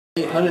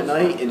Hunt at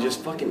night and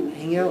just fucking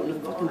hang out in the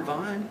fucking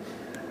vine.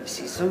 You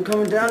see sun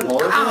coming down. You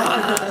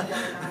got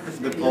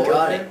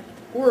it.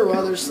 Or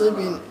while they're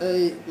sleeping,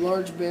 a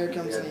large bear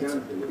comes and eats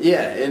them.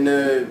 Yeah,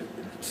 and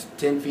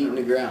 10 feet in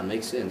the ground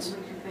makes sense.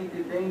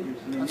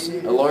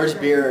 A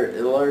large bear in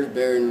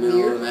the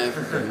middle of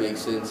Africa makes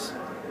sense.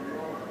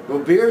 Well,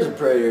 bear is a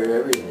predator of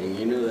everything.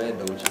 You know that,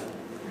 don't you?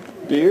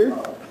 Beer?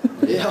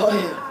 Yeah, oh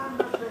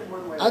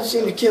yeah. I've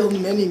seen it kill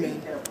many men.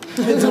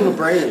 Depends on the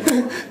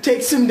brand.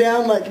 Takes him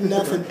down like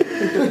nothing.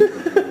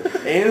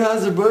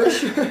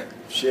 Anheuser-Busch?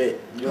 Shit,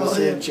 you don't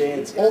stand a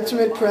chance.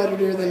 Ultimate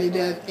predator, then he'd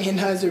have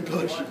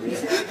Anheuser-Busch.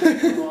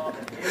 Well,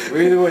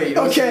 either way, you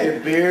don't see a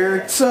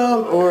beer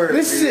so,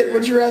 this is it.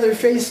 Would you rather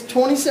face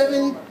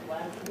 27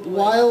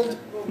 wild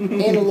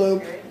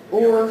antelope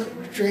or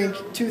drink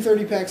 2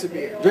 30-packs of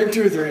beer? Drink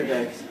 2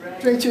 30-packs.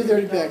 Drink 2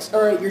 30-packs.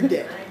 Alright, you're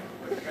dead.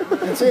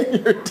 That's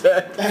it. You're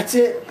dead. That's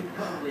it.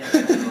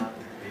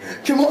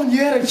 Come on, you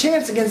had a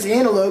chance against the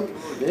antelope.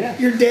 Yeah.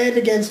 You're dead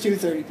against 2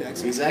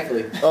 30-packs.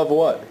 Exactly. Of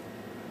what?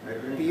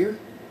 Beer?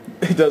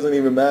 It doesn't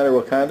even matter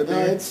what kind of beer?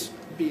 It's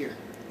beer.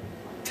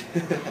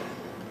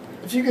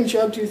 If you can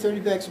chug 2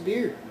 30-packs of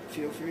beer,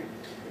 feel free.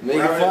 Make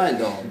it fine,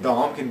 Dom.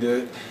 Dom can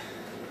do it.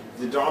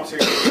 The Dom's here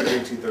to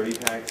drink 2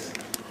 30-packs.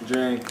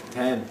 Drink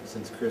 10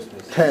 since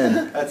Christmas.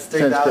 10. That's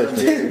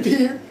 3,000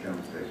 Beer?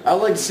 I'd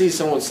like to see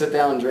someone sit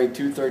down and drink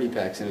 2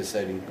 30-packs in a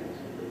setting.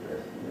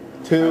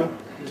 2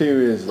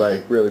 is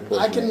like really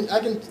pushing I can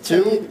it.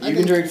 tell 2? You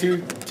can drink 2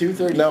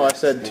 30-packs. No, I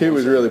said 2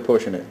 is really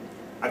pushing it.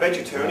 I bet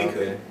you Tony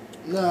could.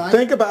 No,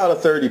 Think about a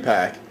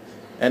 30-pack.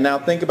 And now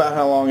think about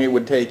how long it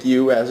would take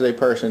you as a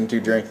person to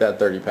drink that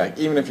 30-pack,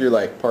 even if you're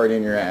like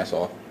partying your ass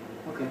off.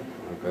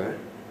 Okay.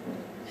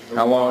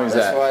 How long is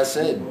That's that? why I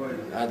said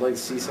I'd like to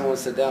see someone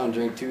sit down and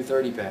drink 2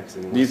 30-packs.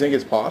 Do you think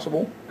it's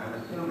possible?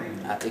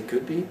 It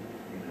could be.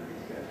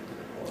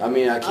 I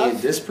mean, I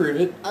can't disprove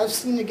it. I've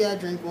seen a guy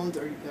drink 1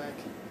 30-pack.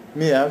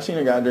 Yeah, I've seen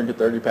a guy drink a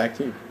 30-pack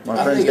too. My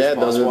I friend's think it's dad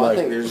does it possible. I like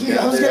think there's I was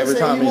guys gonna every say,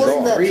 time he he's wasn't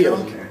off. that Real.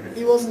 drunk.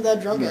 He wasn't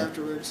that drunk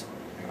afterwards.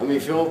 I mean,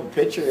 fill up a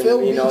pitcher and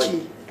Phil you know,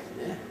 Beachy.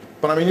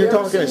 But I mean, You you're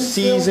ever talking a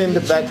seen Phil seasoned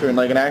Beachy? veteran,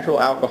 like an actual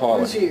Who's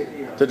alcoholic, here?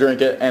 to drink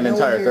an No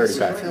entire one here has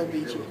seen 30-pack. Phil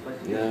Beachy.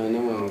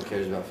 no one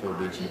cares about Phil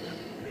Beachy.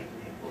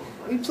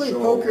 We played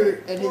poker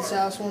at his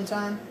house one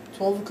time,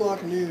 12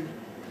 o'clock noon.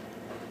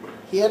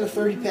 He had a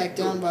 30-pack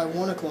down by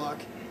 1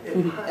 o'clock.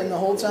 And the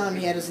whole time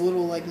he had his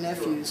little like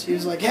nephews. He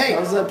was like, hey.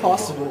 How's that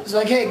possible? He's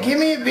like, hey, give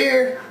me a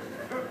beer.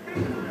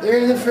 They're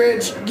in the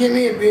fridge. Give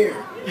me a beer.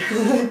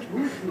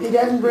 He'd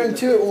have them bring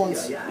 2 at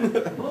once. It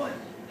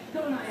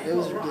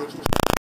was ridiculous.